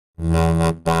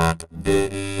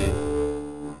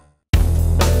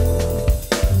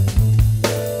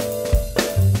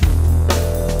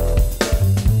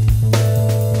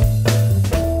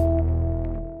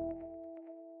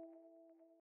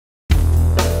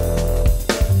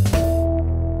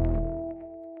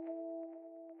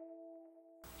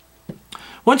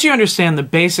Once you understand the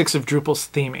basics of Drupal's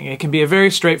theming, it can be a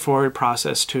very straightforward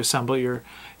process to assemble your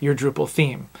Drupal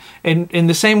theme. In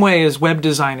the same way as web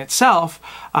design itself,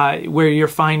 where you're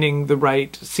finding the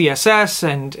right CSS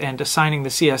and assigning the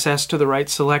CSS to the right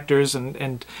selectors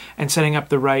and setting up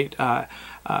the right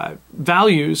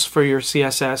values for your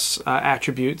CSS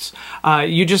attributes,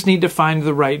 you just need to find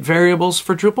the right variables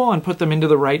for Drupal and put them into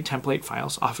the right template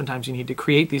files. Oftentimes you need to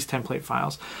create these template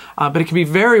files, but it can be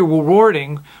very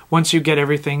rewarding once you get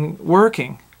everything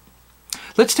working.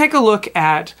 Let's take a look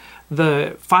at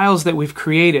the files that we've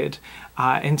created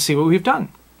and see what we've done.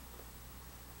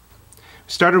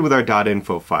 We started with our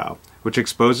 .info file, which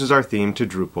exposes our theme to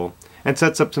Drupal and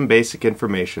sets up some basic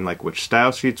information like which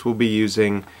style sheets we'll be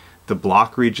using, the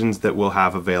block regions that we'll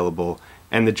have available,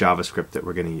 and the JavaScript that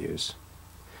we're going to use.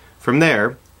 From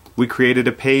there, we created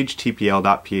a page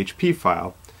tpl.php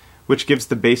file, which gives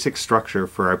the basic structure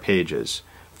for our pages,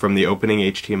 from the opening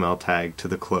HTML tag to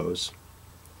the close.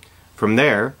 From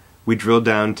there, we drilled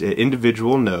down to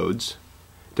individual nodes,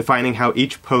 defining how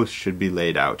each post should be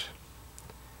laid out.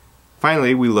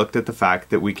 Finally, we looked at the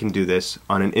fact that we can do this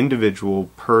on an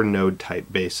individual per node type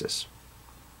basis.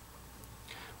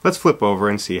 Let's flip over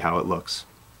and see how it looks.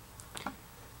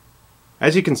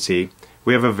 As you can see,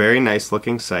 we have a very nice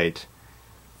looking site,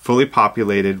 fully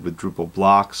populated with Drupal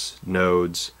blocks,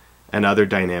 nodes, and other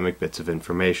dynamic bits of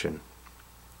information.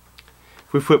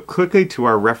 If we flip quickly to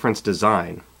our reference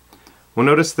design, we'll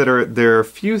notice that there are a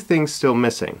few things still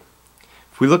missing.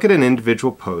 If we look at an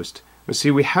individual post, we'll see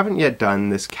we haven't yet done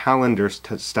this calendar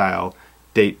style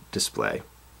date display.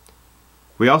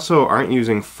 We also aren't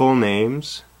using full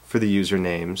names for the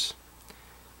usernames.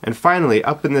 And finally,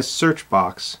 up in this search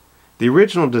box, the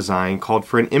original design called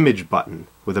for an image button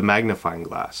with a magnifying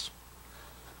glass.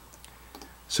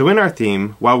 So in our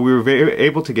theme, while we were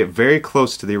able to get very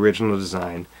close to the original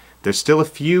design, there's still a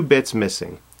few bits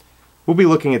missing. We'll be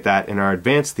looking at that in our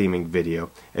advanced theming video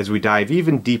as we dive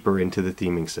even deeper into the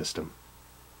theming system.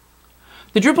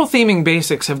 The Drupal theming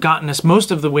basics have gotten us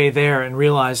most of the way there in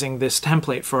realizing this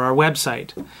template for our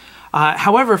website.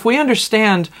 However, if we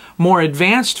understand more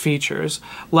advanced features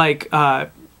like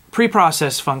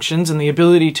preprocess functions and the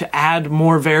ability to add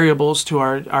more variables to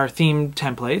our theme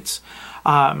templates,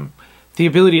 the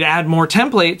ability to add more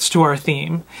templates to our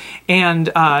theme, and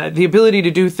the ability to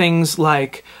do things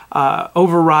like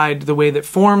override the way that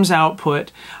forms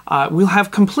output, we'll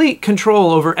have complete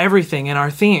control over everything in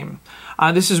our theme.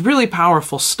 This is really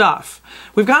powerful stuff.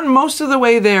 We've gotten most of the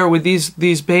way there with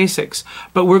these basics,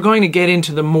 but we're going to get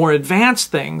into the more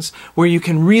advanced things where you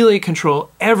can really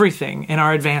control everything in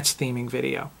our advanced theming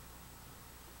video.